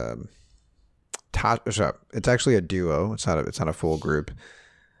because it's actually a duo. It's not a full group.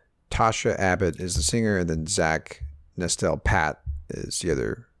 Tasha Abbott is the singer, and then Zach Nestel Pat is the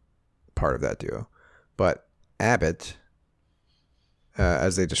other part of that duo. But Abbott,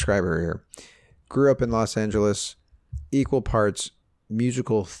 as they describe her here, grew up in Los Angeles, equal parts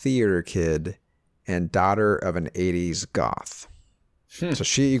musical theater kid and daughter of an 80s goth. So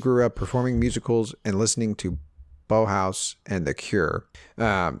she grew up performing musicals and listening to Bauhaus and The Cure.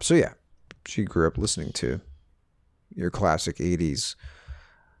 So yeah, she grew up listening to your classic 80s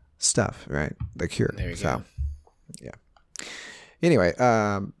stuff, right? The Cure. There you go. Yeah. Anyway,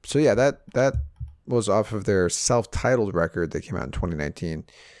 so yeah, that was off of their self-titled record that came out in 2019.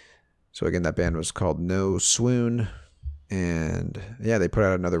 So again, that band was called No Swoon. And yeah, they put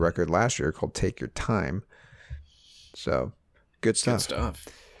out another record last year called Take Your Time. So good stuff. Good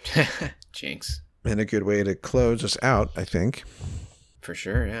stuff. Jinx. And a good way to close us out, I think. For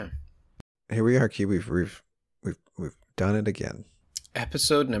sure, yeah. Here we are, Q. We've done it again.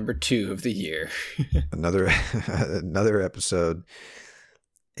 Episode number 2 of the year. another episode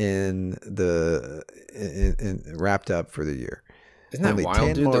in wrapped up for the year. Isn't that Only wild,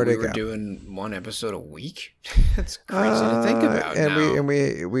 10 dude, more that we to were go. doing one episode a week? That's crazy to think about and now.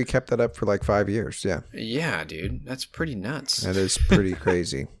 we kept that up for like 5 years. Yeah. Yeah, dude. That's pretty nuts. That is pretty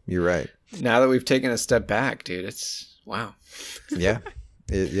crazy. You're right. Now that we've taken a step back, dude, it's wow. Yeah.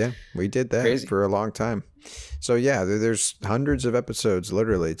 We did that Crazy. for a long time. So yeah, there's hundreds of episodes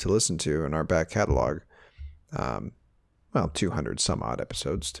literally to listen to in our back catalog. 200 some odd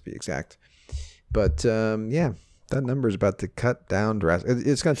episodes to be exact. But yeah, that number is about to cut down drastically.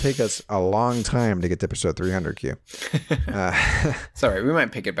 It's going to take us a long time to get to episode 300, Q. Sorry, we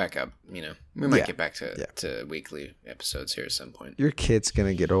might pick it back up. We might Yeah. get back to weekly episodes here at some point. Your kid's going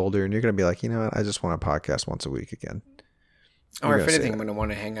to get older and you're going to be like, you know what? I just want to podcast once a week again. Or You're if gonna say anything, that. I'm going to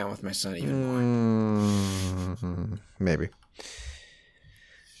want to hang out with my son even more.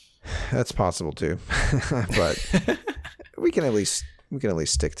 That's possible too. But we can at least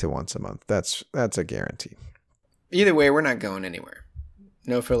stick to once a month. That's a guarantee. Either way, we're not going anywhere.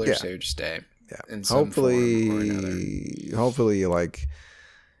 No fillers Yeah. here to stay. Yeah. In some form or another. Hopefully you like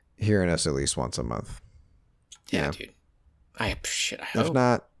hearing us at least once a month. Yeah, dude. I hope. If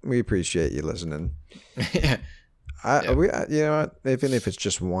not, we appreciate you listening. Yeah. You know what? Even if it's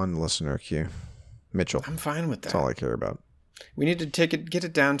just one listener, Q, Mitchell. I'm fine with that. That's all I care about. We need to get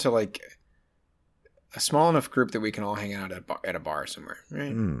it down to like a small enough group that we can all hang out at a bar somewhere,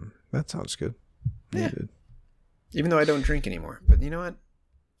 right? That sounds good. Yeah. Good. Even though I don't drink anymore. But you know what?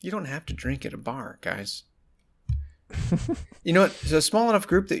 You don't have to drink at a bar, guys. You know what? It's a small enough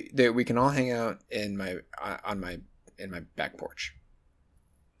group that we can all hang out in my back porch.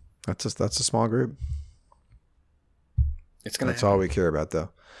 That's a small group. It's gonna. That's all we care about, though.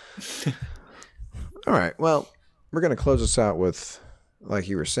 All right. Well, we're gonna close this out with, like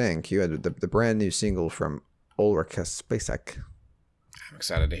you were saying, Q, the brand new single from Ulrika Spacek. I'm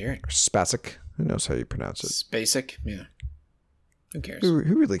excited to hear it. Or Spacek. Who knows how you pronounce it? Basic, yeah. Who cares? Who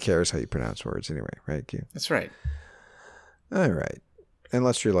really cares how you pronounce words anyway, right, Q? That's right. All right.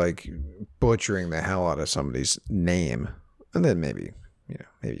 Unless you're like butchering the hell out of somebody's name, and then maybe you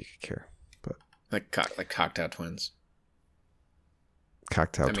could care. But Like cocktail twins.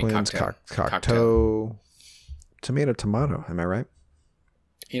 Cocktail I mean, twins, cocktail. cocktail, tomato. Am I right?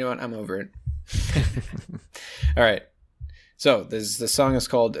 You know what? I'm over it. All right. So the song is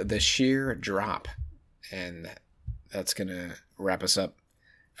called "The Sheer Drop," and that's gonna wrap us up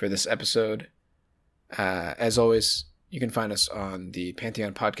for this episode. As always, you can find us on the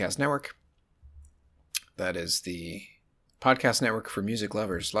Pantheon Podcast Network. That is the podcast network for music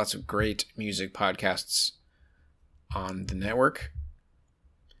lovers. Lots of great music podcasts on the network.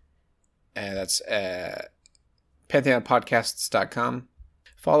 And that's pantheonpodcasts.com.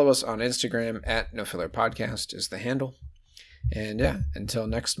 Follow us on Instagram at NoFillerPodcast is the handle. And yeah, until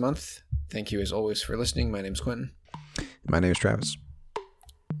next month, thank you as always for listening. My name's Quentin. My name is Travis.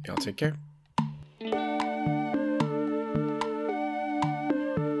 Y'all take care.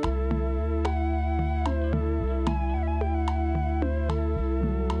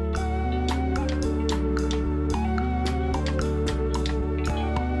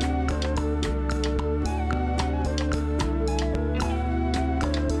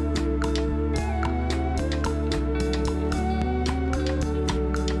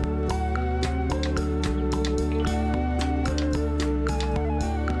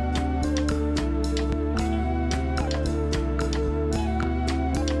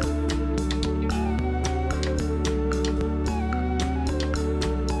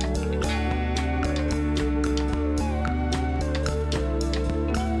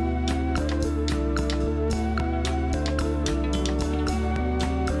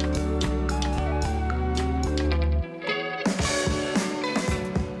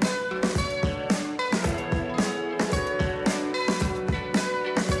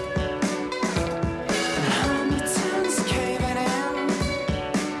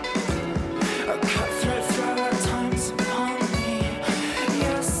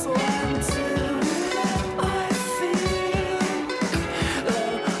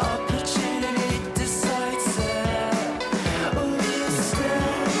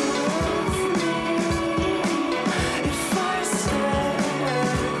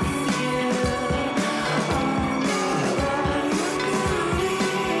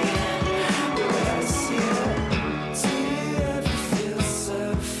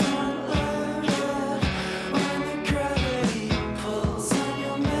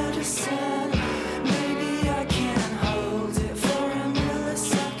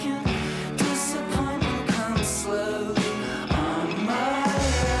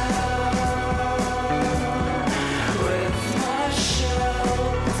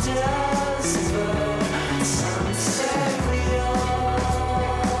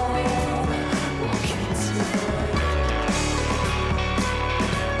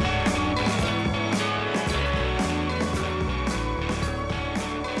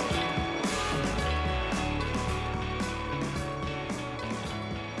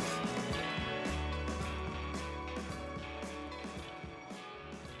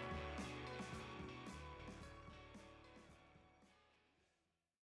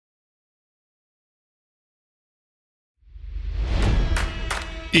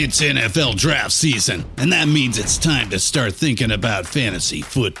 It's NFL draft season, and that means it's time to start thinking about fantasy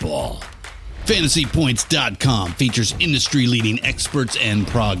football. FantasyPoints.com features industry-leading experts and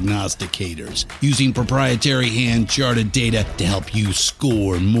prognosticators using proprietary hand-charted data to help you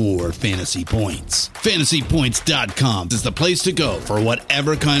score more fantasy points. FantasyPoints.com is the place to go for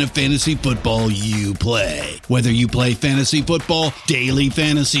whatever kind of fantasy football you play. Whether you play fantasy football, daily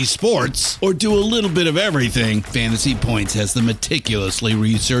fantasy sports, or do a little bit of everything, Fantasy Points has the meticulously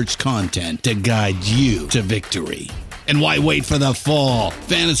researched content to guide you to victory. And why wait for the fall?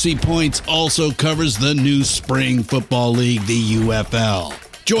 Fantasy Points also covers the new spring football league, the UFL.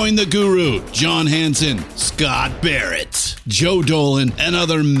 Join the guru, John Hansen, Scott Barrett, Joe Dolan, and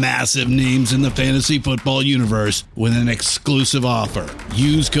other massive names in the fantasy football universe with an exclusive offer.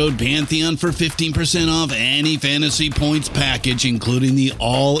 Use code Pantheon for 15% off any Fantasy Points package, including the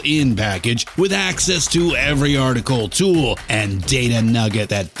all-in package, with access to every article, tool, and data nugget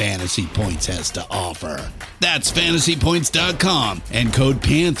that Fantasy Points has to offer. That's FantasyPoints.com and code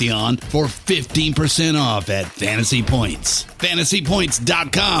Pantheon for 15% off at Fantasy Points.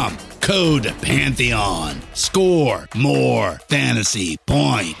 FantasyPoints.com, code Pantheon. Score more fantasy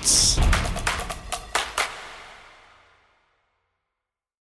points.